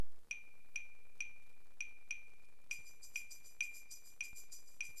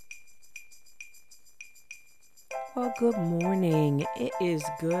Well, good morning. It is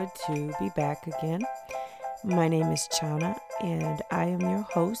good to be back again. My name is Chana, and I am your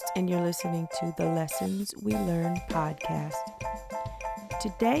host, and you're listening to the Lessons We Learn podcast.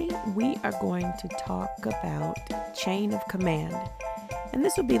 Today, we are going to talk about chain of command, and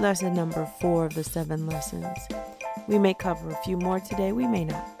this will be lesson number 4 of the 7 lessons. We may cover a few more today, we may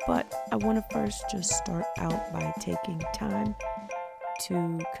not, but I want to first just start out by taking time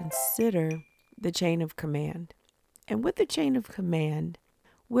to consider the chain of command. And with the chain of command,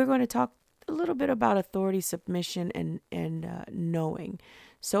 we're going to talk a little bit about authority, submission, and knowing.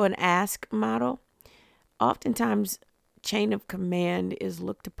 So, an ask model, oftentimes, chain of command is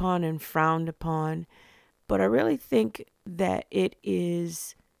looked upon and frowned upon, but I really think that it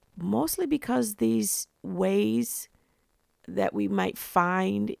is mostly because these ways that we might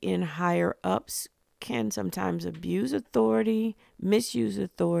find in higher ups can sometimes abuse authority, misuse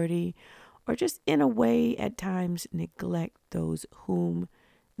authority, or just in a way at times neglect those whom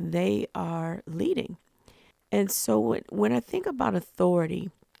they are leading. And so when I think about authority,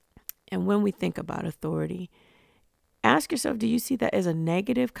 and when we think about authority, ask yourself, do you see that as a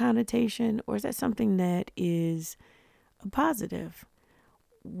negative connotation, or is that something that is a positive?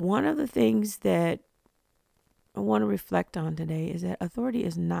 One of the things that I want to reflect on today is that authority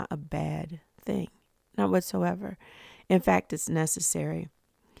is not a bad thing, not whatsoever. In fact, it's necessary.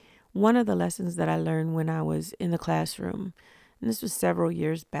 One of the lessons that I learned when I was in the classroom, and this was several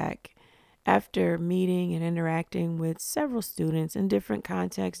years back, after meeting and interacting with several students in different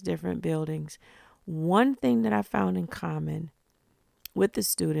contexts, different buildings, one thing that I found in common with the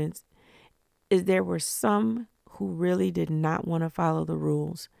students is there were some who really did not want to follow the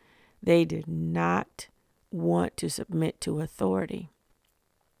rules. They did not want to submit to authority.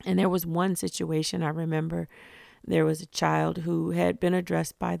 And there was one situation I remember. There was a child who had been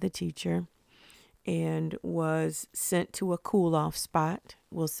addressed by the teacher and was sent to a cool off spot,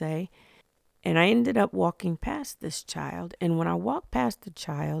 we'll say. And I ended up walking past this child. And when I walked past the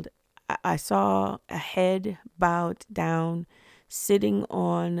child, I saw a head bowed down, sitting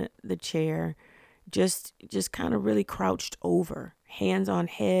on the chair, just kind of really crouched over, hands on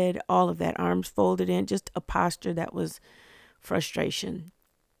head, all of that, arms folded in, just a posture that was frustration.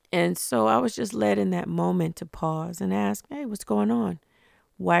 And so I was just led in that moment to pause and ask, hey, what's going on?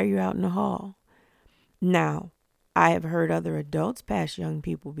 Why are you out in the hall? Now, I have heard other adults pass young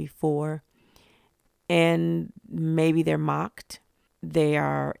people before, and maybe they're mocked. They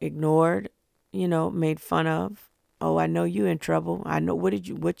are ignored, made fun of. Oh, I know you in trouble. I know what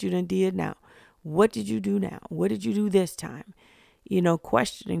you done did now? What did you do now? What did you do this time?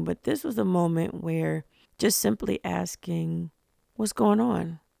 Questioning. But this was a moment where just simply asking, what's going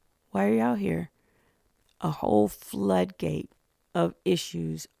on? Why are you out here? A whole floodgate of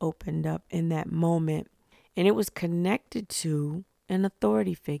issues opened up in that moment. And it was connected to an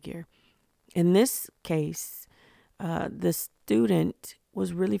authority figure. In this case, the student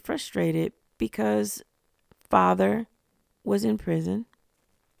was really frustrated because father was in prison.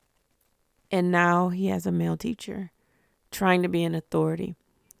 And now he has a male teacher trying to be an authority.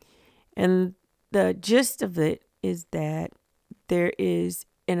 And the gist of it is that there is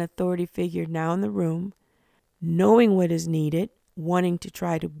an authority figure now in the room, knowing what is needed, wanting to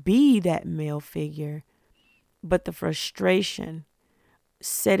try to be that male figure, but the frustration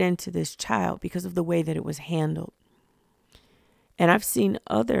set into this child because of the way that it was handled. And I've seen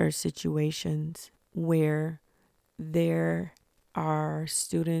other situations where there are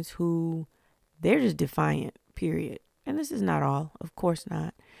students who they're just defiant, period. And this is not all, of course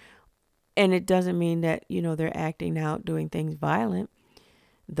not. And it doesn't mean that, they're acting out, doing things violent.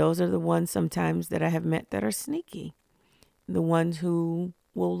 Those are the ones sometimes that I have met that are sneaky. The ones who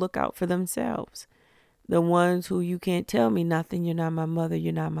will look out for themselves. The ones who you can't tell me nothing. You're not my mother.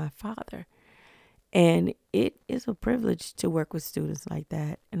 You're not my father. And it is a privilege to work with students like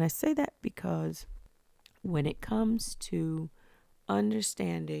that. And I say that because when it comes to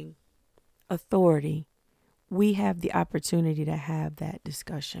understanding authority, we have the opportunity to have that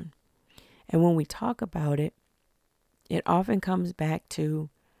discussion. And when we talk about it, it often comes back to,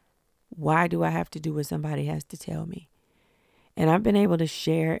 why do I have to do what somebody has to tell me? And I've been able to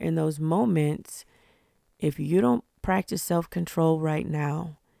share in those moments, if you don't practice self-control right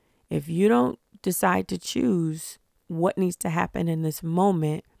now, if you don't decide to choose what needs to happen in this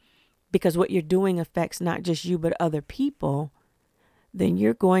moment, because what you're doing affects not just you, but other people, then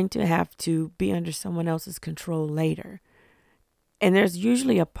you're going to have to be under someone else's control later. And there's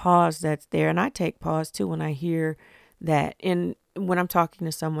usually a pause that's there. And I take pause too when I hear that. And when I'm talking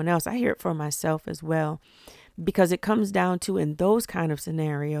to someone else, I hear it for myself as well, because it comes down to, in those kind of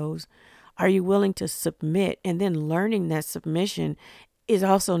scenarios, Are you willing to submit? And then learning that submission is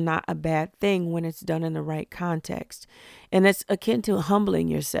also not a bad thing when it's done in the right context. And it's akin to humbling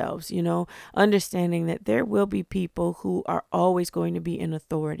yourselves, understanding that there will be people who are always going to be in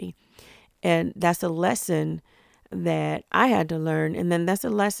authority. And that's a lesson that I had to learn. And then that's a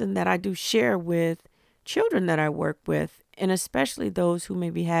lesson that I do share with children that I work with, and especially those who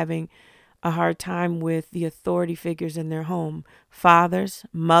may be having a hard time with the authority figures in their home. Fathers,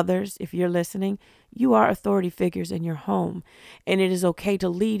 mothers, if you're listening, you are authority figures in your home. And it is okay to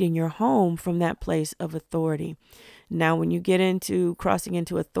lead in your home from that place of authority. Now, when you get into crossing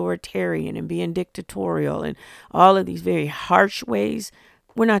into authoritarian and being dictatorial and all of these very harsh ways,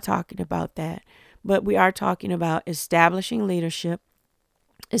 we're not talking about that. But we are talking about establishing leadership,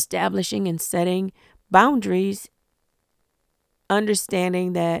 establishing and setting boundaries,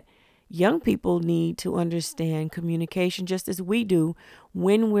 understanding that young people need to understand communication just as we do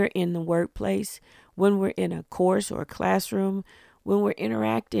when we're in the workplace, when we're in a course or a classroom, when we're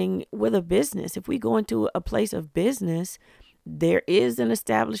interacting with a business. If we go into a place of business, there is an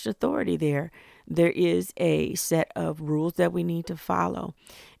established authority there. There is a set of rules that we need to follow.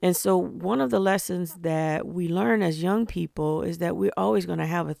 And so one of the lessons that we learn as young people is that we're always going to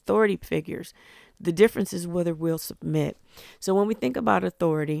have authority figures. The difference is whether we'll submit. So when we think about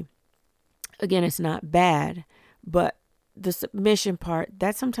authority, again, it's not bad, but the submission part,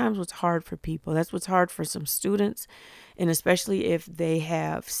 that's sometimes what's hard for people. That's what's hard for some students, and especially if they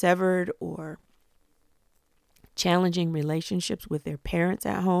have severed or challenging relationships with their parents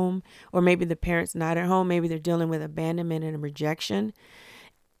at home, or maybe the parents not at home. Maybe they're dealing with abandonment and rejection.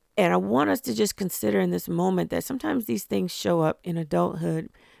 And I want us to just consider in this moment that sometimes these things show up in adulthood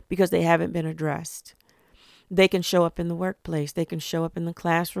because they haven't been addressed. They can show up in the workplace. They can show up in the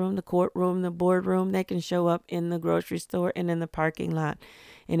classroom, the courtroom, the boardroom. They can show up in the grocery store and in the parking lot.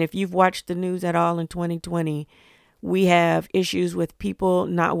 And if you've watched the news at all in 2020, we have issues with people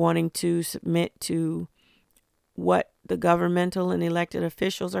not wanting to submit to what the governmental and elected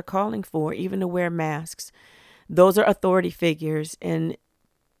officials are calling for, even to wear masks. Those are authority figures. And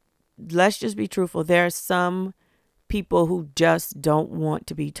let's just be truthful. There are some people who just don't want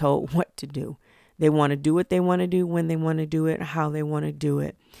to be told what to do. They want to do what they want to do, when they want to do it, how they want to do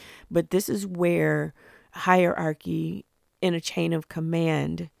it. But this is where hierarchy in a chain of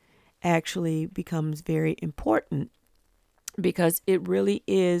command actually becomes very important, because it really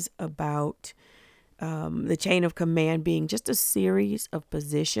is about the chain of command being just a series of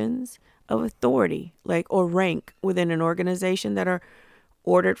positions of authority, or rank within an organization that are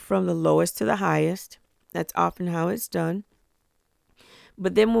ordered from the lowest to the highest. That's often how it's done.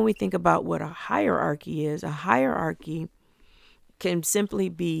 But then when we think about what a hierarchy can simply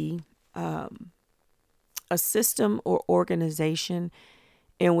be a system or organization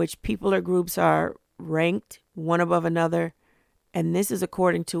in which people or groups are ranked one above another. And this is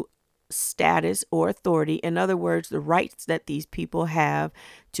according to status or authority. In other words, the rights that these people have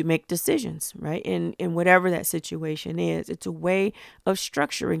to make decisions, right? In whatever that situation is. It's a way of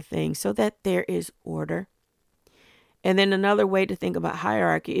structuring things so that there is order. And then another way to think about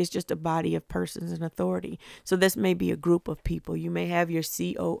hierarchy is just a body of persons in authority. So this may be a group of people. You may have your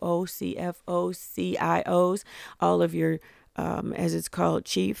COO, CFO, CIOs, all of your, as it's called,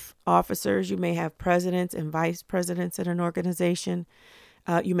 chief officers. You may have presidents and vice presidents in an organization.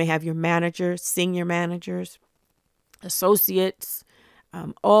 You may have your managers, senior managers, associates,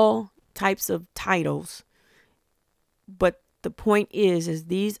 all types of titles. But the point is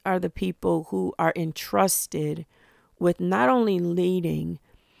these are the people who are entrusted with not only leading,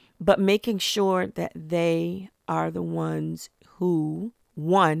 but making sure that they are the ones who,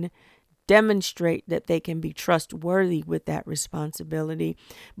 one, demonstrate that they can be trustworthy with that responsibility,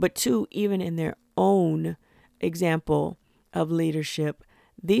 but two, even in their own example of leadership,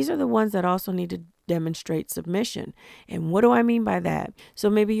 these are the ones that also need to demonstrate submission. And what do I mean by that? So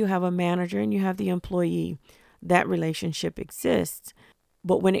maybe you have a manager and you have the employee. That relationship exists.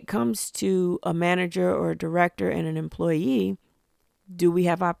 But when it comes to a manager or a director and an employee, do we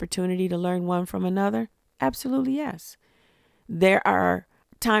have opportunity to learn one from another? Absolutely, yes. There are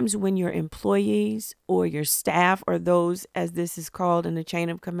times when your employees or your staff, or those, as this is called in the chain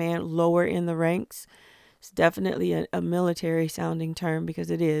of command, lower in the ranks. It's definitely a military sounding term, because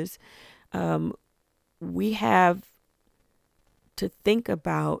it is. We have to think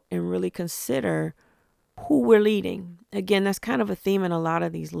about and really consider who we're leading. Again, that's kind of a theme in a lot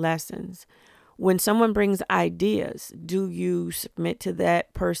of these lessons. When someone brings ideas, do you submit to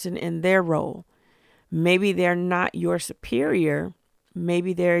that person in their role? Maybe they're not your superior.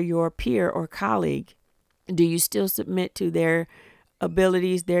 Maybe they're your peer or colleague. Do you still submit to their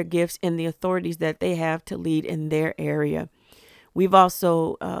abilities, their gifts, and the authorities that they have to lead in their area. We've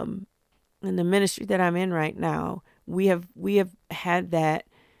also, in the ministry that I'm in right now, we have had that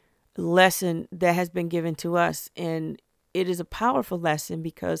lesson that has been given to us, and it is a powerful lesson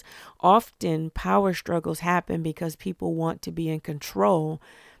because often power struggles happen because people want to be in control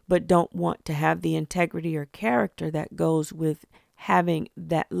but don't want to have the integrity or character that goes with having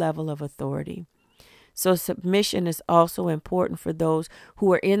that level of authority. So submission is also important for those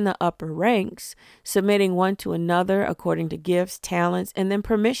who are in the upper ranks, submitting one to another according to gifts, talents, and then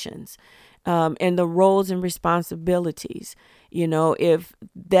permissions, and the roles and responsibilities. If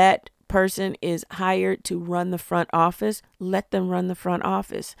that person is hired to run the front office, let them run the front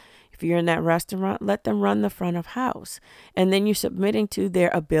office. If you're in that restaurant, let them run the front of house. And then you're submitting to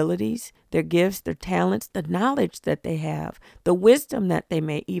their abilities, their gifts, their talents, the knowledge that they have, the wisdom that they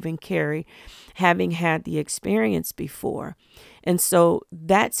may even carry, having had the experience before. And so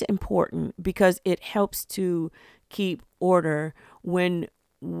that's important because it helps to keep order when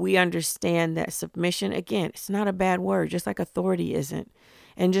we understand that submission, again, it's not a bad word, just like authority isn't.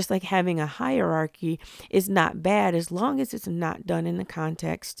 And just like having a hierarchy is not bad as long as it's not done in the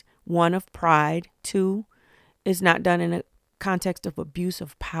context, one, of pride, two, is not done in a context of abuse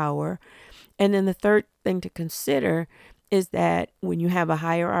of power. And then the third thing to consider is that when you have a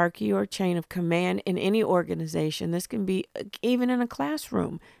hierarchy or chain of command in any organization, this can be even in a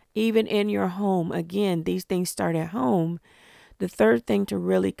classroom, even in your home. Again, these things start at home. The third thing to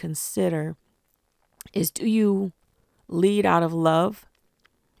really consider is, do you lead out of love?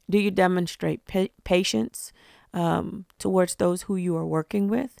 Do you demonstrate patience towards those who you are working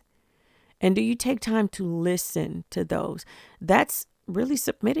with? And do you take time to listen to those? That's really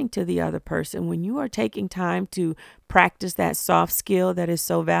submitting to the other person. When you are taking time to practice that soft skill that is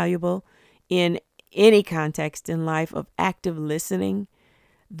so valuable in any context in life of active listening,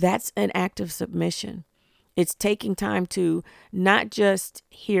 that's an act of submission. It's taking time to not just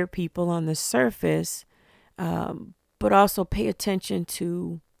hear people on the surface, but also pay attention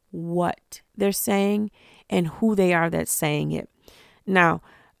to what they're saying and who they are that's saying it. Now,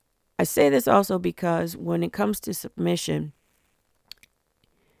 I say this also because when it comes to submission,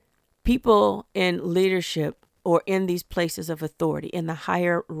 people in leadership or in these places of authority, in the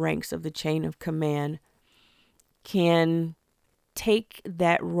higher ranks of the chain of command, can take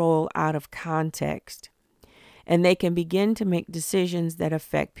that role out of context, and they can begin to make decisions that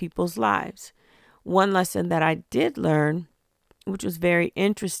affect people's lives. One lesson that I did learn, which was very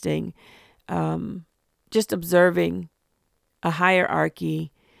interesting, just observing a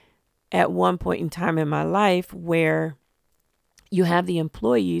hierarchy at one point in time in my life where you have the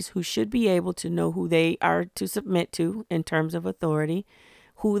employees who should be able to know who they are to submit to in terms of authority,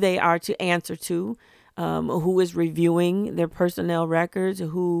 who they are to answer to, who is reviewing their personnel records,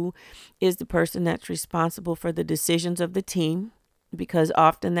 who is the person that's responsible for the decisions of the team, because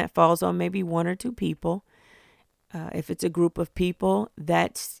often that falls on maybe one or two people. If it's a group of people,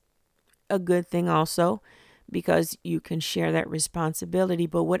 that's a good thing also, because you can share that responsibility.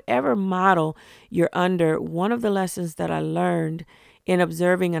 But whatever model you're under, one of the lessons that I learned in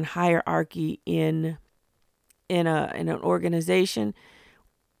observing a hierarchy in an organization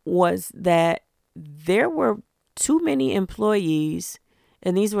was that there were too many employees,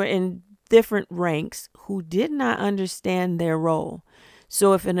 and these were in different ranks, who did not understand their role.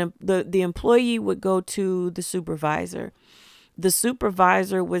 So if the employee would go to the supervisor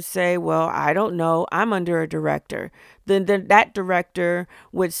would say, well, I don't know, I'm under a director. Then that director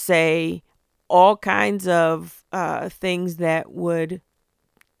would say all kinds of things that would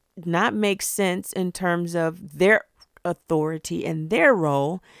not make sense in terms of their authority and their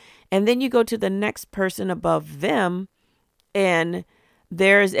role. And then you go to the next person above them, and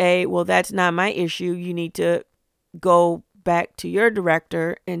there's well, that's not my issue. You need to go back to your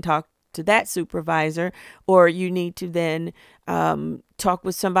director and talk to that supervisor, or you need to then talk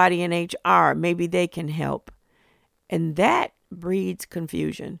with somebody in HR. Maybe they can help. And that breeds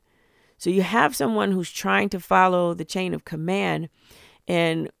confusion. So you have someone who's trying to follow the chain of command.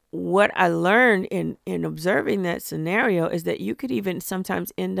 And what I learned in observing that scenario is that you could even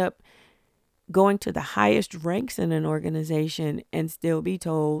sometimes end up going to the highest ranks in an organization and still be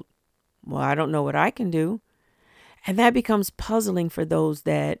told, well, I don't know what I can do. And that becomes puzzling for those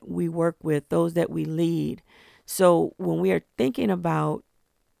that we work with, those that we lead. So when we are thinking about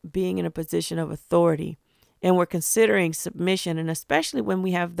being in a position of authority and we're considering submission, and especially when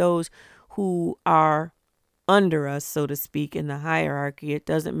we have those who are under us, so to speak, in the hierarchy, it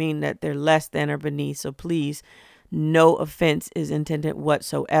doesn't mean that they're less than or beneath. So please, no offense is intended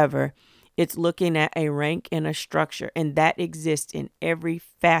whatsoever. It's looking at a rank and a structure, and that exists in every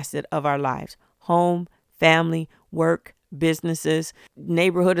facet of our lives: home, family, work, businesses,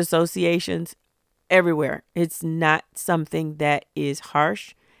 neighborhood associations, everywhere. It's not something that is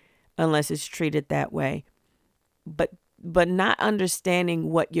harsh unless it's treated that way. But not understanding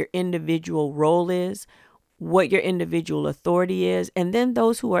what your individual role is, what your individual authority is, and then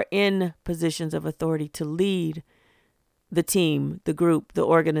those who are in positions of authority to lead the team, the group, the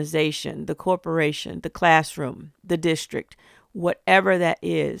organization, the corporation, the classroom, the district, whatever that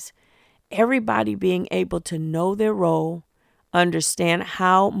is. Everybody being able to know their role, understand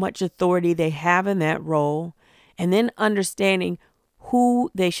how much authority they have in that role, and then understanding who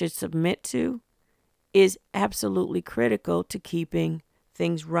they should submit to is absolutely critical to keeping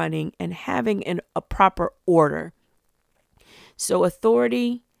things running and having a proper order. So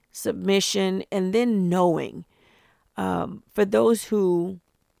authority, submission, and then knowing. For those who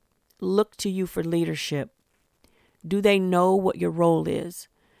look to you for leadership, do they know what your role is?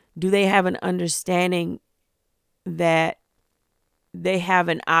 Do they have an understanding that they have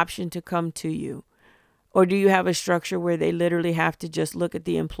an option to come to you? Or do you have a structure where they literally have to just look at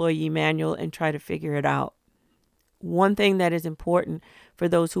the employee manual and try to figure it out? One thing that is important for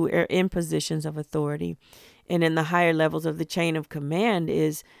those who are in positions of authority and in the higher levels of the chain of command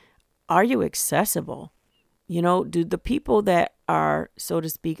is, are you accessible? Do the people that are, so to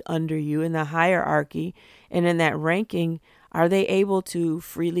speak, under you in the hierarchy and in that ranking, are they able to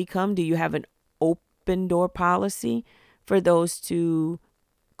freely come? Do you have an open door policy for those to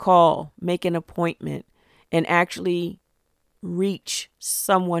call, make an appointment, and actually reach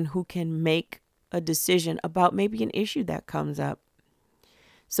someone who can make a decision about maybe an issue that comes up?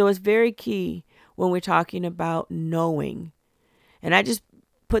 So it's very key when we're talking about knowing. And I just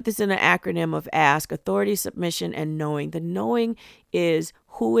put this in an acronym of ASK: authority, submission, and knowing. The knowing is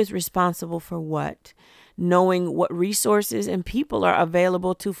who is responsible for what, knowing what resources and people are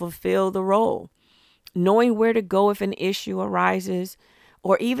available to fulfill the role, knowing where to go if an issue arises,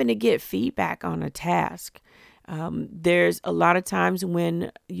 or even to get feedback on a task. There's a lot of times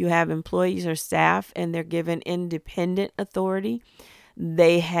when you have employees or staff and they're given independent authority,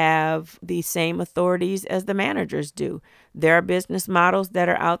 they have the same authorities as the managers do. There are business models that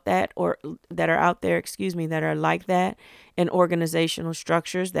are out there, that are like that, and organizational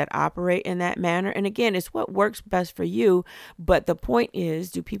structures that operate in that manner. And again, it's what works best for you. But the point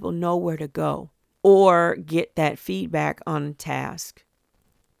is, do people know where to go or get that feedback on a task?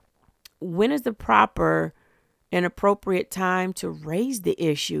 When is the proper and appropriate time to raise the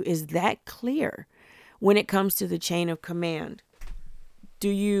issue? Is that clear when it comes to the chain of command? Do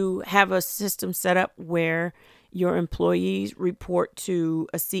you have a system set up where your employees report to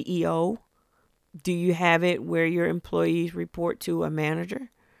a CEO? Do you have it where your employees report to a manager,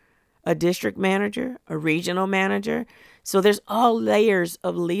 a district manager, a regional manager? So there's all layers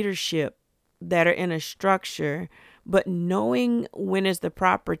of leadership that are in a structure, but knowing when is the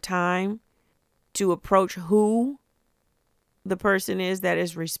proper time to approach who the person is that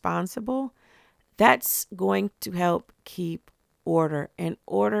is responsible, that's going to help keep order. And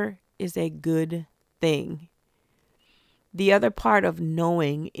order is a good thing. The other part of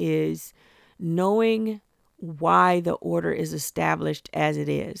knowing is knowing why the order is established as it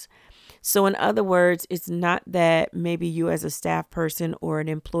is. So in other words, it's not that maybe you as a staff person or an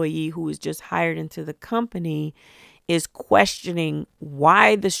employee who is just hired into the company is questioning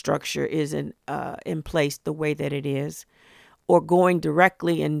why the structure is in place the way that it is, or going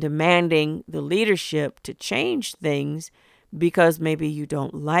directly and demanding the leadership to change things because maybe you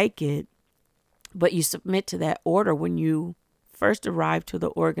don't like it, but you submit to that order when you first arrive to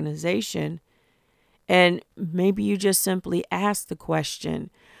the organization. And maybe you just simply ask the question,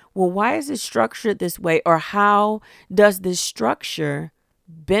 well, why is it structured this way? Or how does this structure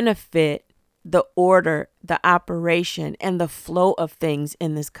benefit the order, the operation, and the flow of things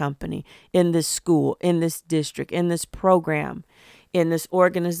in this company, in this school, in this district, in this program, in this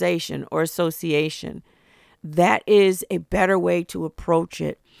organization or association? That is a better way to approach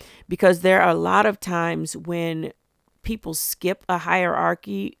it, because there are a lot of times when people skip a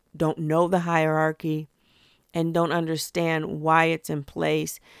hierarchy, don't know the hierarchy, and don't understand why it's in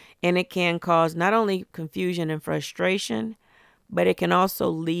place. And it can cause not only confusion and frustration, but it can also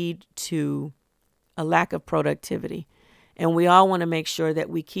lead to a lack of productivity. And we all want to make sure that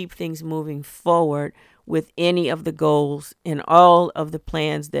we keep things moving forward with any of the goals and all of the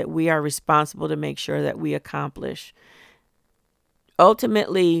plans that we are responsible to make sure that we accomplish.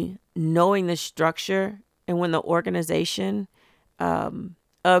 Ultimately, knowing the structure, and when the organization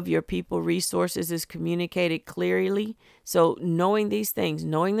of your people resources is communicated clearly. So knowing these things,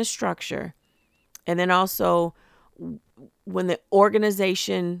 knowing the structure, and then also when the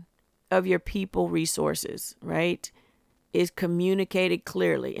organization of your people resources, right, is communicated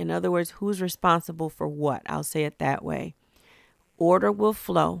clearly. In other words, who's responsible for what? I'll say it that way. Order will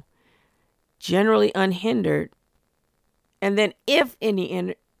flow, generally unhindered. And then if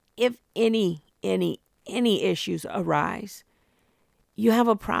any issues arise, you have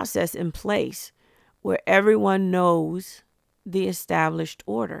a process in place where everyone knows the established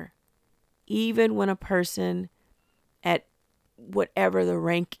order. Even when a person at whatever the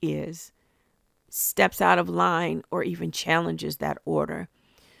rank is steps out of line or even challenges that order.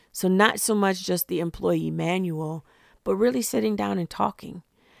 So not so much just the employee manual, but really sitting down and talking,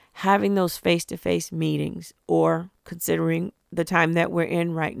 having those face-to-face meetings, or considering the time that we're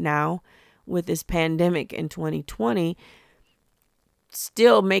in right now with this pandemic in 2020,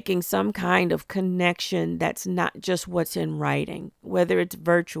 still making some kind of connection that's not just what's in writing, whether it's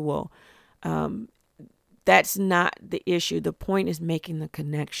virtual. That's not the issue. The point is making the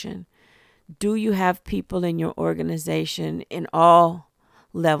connection. Do you have people in your organization in all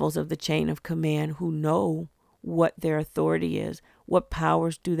levels of the chain of command who know what their authority is? What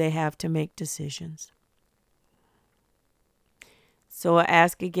powers do they have to make decisions? So I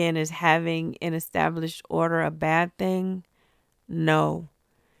ask again, is having an established order a bad thing? No.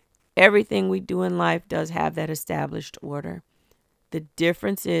 Everything we do in life does have that established order. The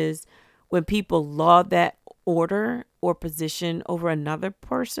difference is when people laud that order or position over another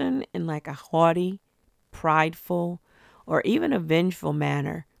person in like a haughty, prideful, or even a vengeful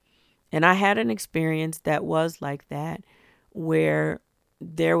manner. And I had an experience that was like that, where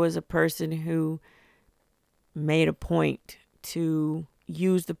there was a person who made a point to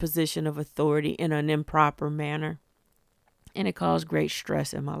use the position of authority in an improper manner. And it caused great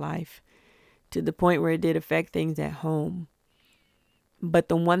stress in my life, to the point where it did affect things at home. But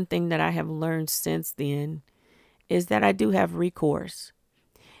the one thing that I have learned since then is that I do have recourse.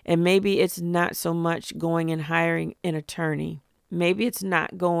 And maybe it's not so much going and hiring an attorney. Maybe it's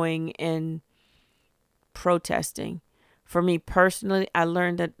not going and protesting. For me personally, I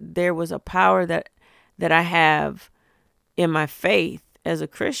learned that there was a power that I have in my faith as a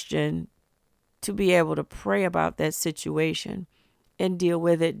Christian to be able to pray about that situation and deal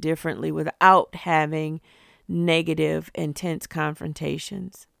with it differently without having negative, intense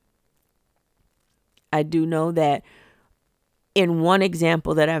confrontations. I do know that in one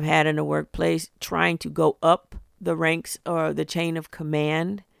example that I've had in a workplace, trying to go up the ranks or the chain of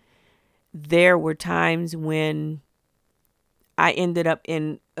command, there were times when I ended up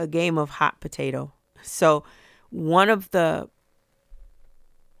in a game of hot potato. So one of the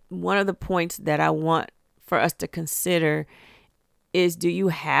points that I want for us to consider is, do you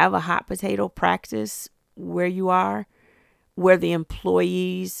have a hot potato practice where you are, where the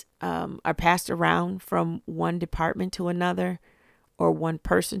employees are passed around from one department to another or one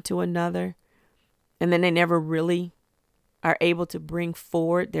person to another, and then they never really are able to bring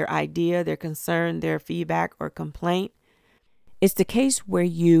forward their idea, their concern, their feedback, or complaint? It's the case where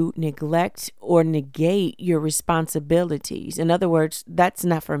you neglect or negate your responsibilities. In other words, that's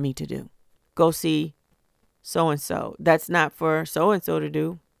not for me to do. Go see so-and-so. That's not for so-and-so to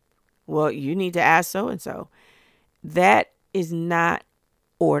do. Well, you need to ask so-and-so. That is not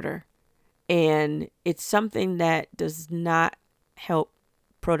order. And it's something that does not help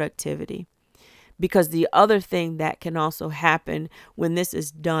productivity. Because the other thing that can also happen when this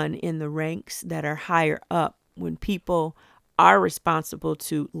is done in the ranks that are higher up, when people are responsible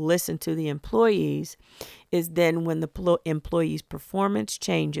to listen to the employees, is then when the employee's performance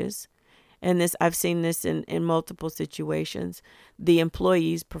changes, and this, I've seen this in multiple situations, the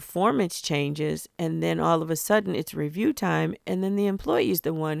employee's performance changes, and then all of a sudden it's review time, and then the employee is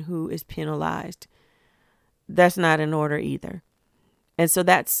the one who is penalized. That's not in order either. And so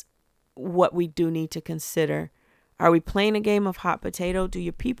that's what we do need to consider. Are we playing a game of hot potato? Do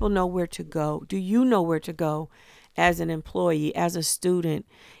your people know where to go? Do you know where to go as an employee, as a student,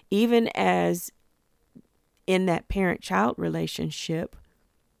 even as in that parent-child relationship,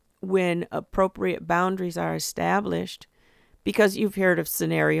 when appropriate boundaries are established? Because you've heard of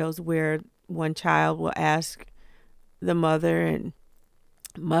scenarios where one child will ask the mother and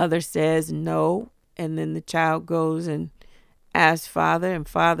mother says no, and then the child goes and asks father and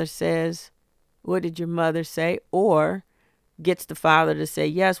father says, what did your mother say? Or gets the father to say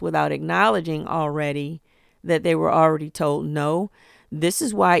yes without acknowledging already that they were already told no. This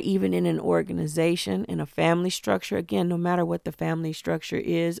is why even in an organization, in a family structure, again, no matter what the family structure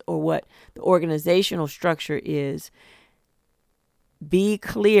is or what the organizational structure is, Be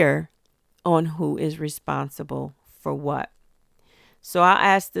clear on who is responsible for what. So I'll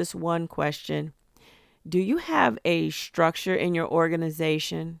ask this one question. Do you have a structure in your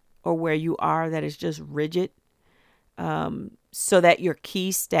organization or where you are that is just rigid, so that your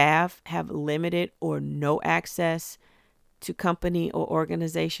key staff have limited or no access to company or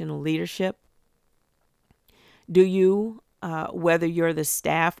organizational leadership? Do you, whether you're the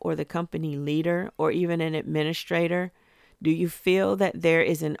staff or the company leader or even an administrator, do you feel that there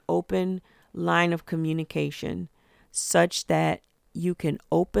is an open line of communication such that you can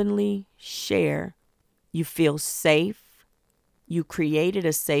openly share? You feel safe. You created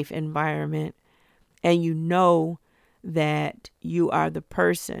a safe environment, and you know that you are the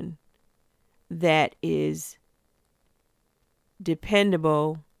person that is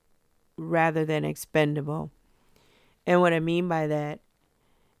dependable rather than expendable. And what I mean by that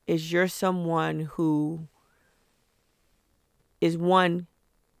is you're someone who is, one,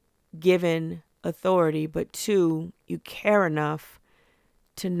 given authority, but two, you care enough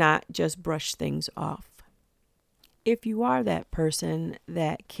to not just brush things off. If you are that person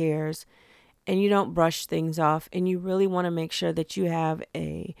that cares and you don't brush things off, and you really want to make sure that you have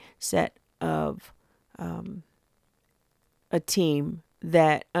a set of a team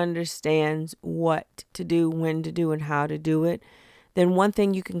that understands what to do, when to do, and how to do it, then one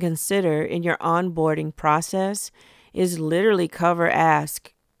thing you can consider in your onboarding process is literally cover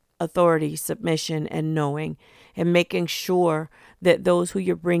ask authority, submission, and knowing, and making sure that those who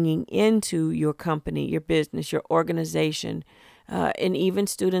you're bringing into your company, your business, your organization, and even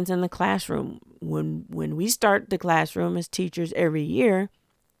students in the classroom. When we start the classroom as teachers every year,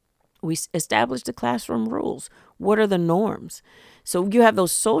 we establish the classroom rules. What are the norms? So you have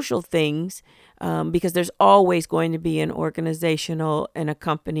those social things, because there's always going to be an organizational and a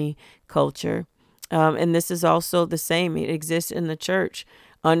company culture. And this is also the same. It exists in the church.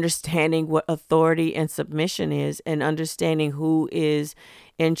 Understanding what authority and submission is, and understanding who is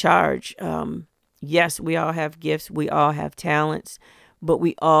in charge. Yes, we all have gifts. We all have talents, but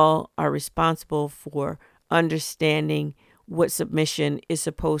we all are responsible for understanding what submission is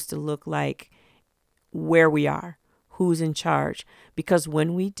supposed to look like, where we are, who's in charge. Because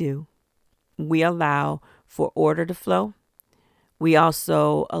when we do, we allow for order to flow. We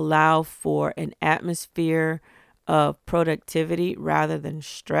also allow for an atmosphere of productivity rather than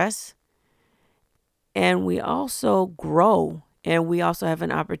stress. And we also grow, and we also have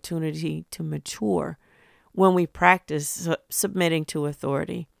an opportunity to mature when we practice submitting to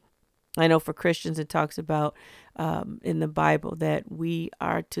authority. I know for Christians, it talks about in the Bible that we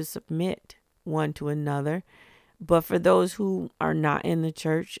are to submit one to another. But for those who are not in the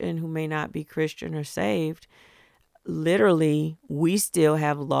church and who may not be Christian or saved, literally, we still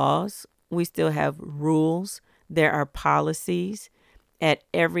have laws. We still have rules. There are policies at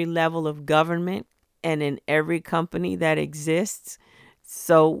every level of government and in every company that exists.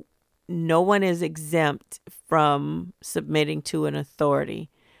 So no one is exempt from submitting to an authority.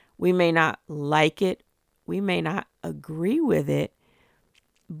 We may not like it. We may not agree with it.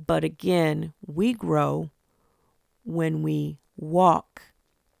 But again, we grow when we walk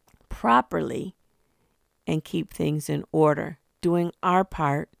properly and keep things in order, doing our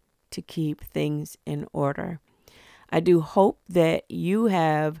part to keep things in order. I do hope that you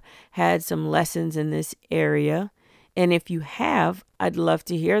have had some lessons in this area. And if you have, I'd love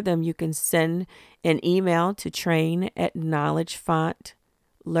to hear them. You can send an email to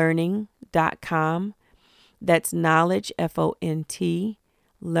train@knowledgefontlearning.com. That's knowledge, FONT,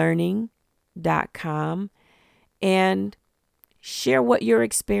 learning.com. And share what your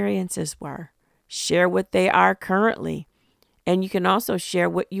experiences were. Share what they are currently. And you can also share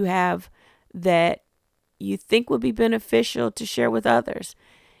what you have that you think would be beneficial to share with others.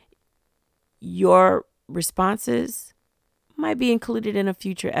 Your responses might be included in a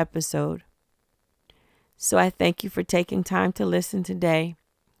future episode. So I thank you for taking time to listen today.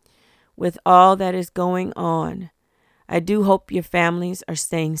 With all that is going on, I do hope your families are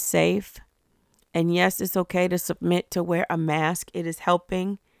staying safe. And yes, it's okay to submit to wear a mask. It is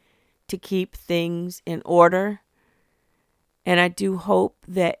helping to keep things in order. And I do hope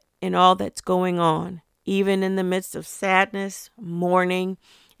that in all that's going on, even in the midst of sadness, mourning,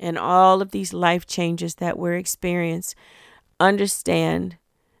 and all of these life changes that we're experiencing, understand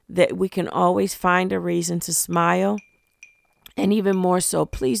that we can always find a reason to smile. And even more so,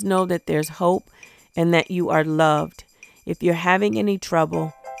 please know that there's hope and that you are loved. If you're having any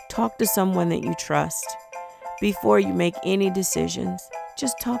trouble, talk to someone that you trust. Before you make any decisions,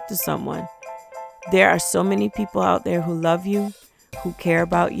 just talk to someone. There are so many people out there who love you, who care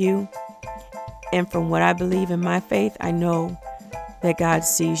about you. And from what I believe in my faith, I know that God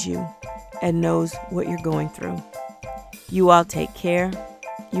sees you and knows what you're going through. You all take care.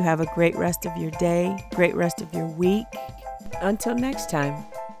 You have a great rest of your day, great rest of your week. Until next time.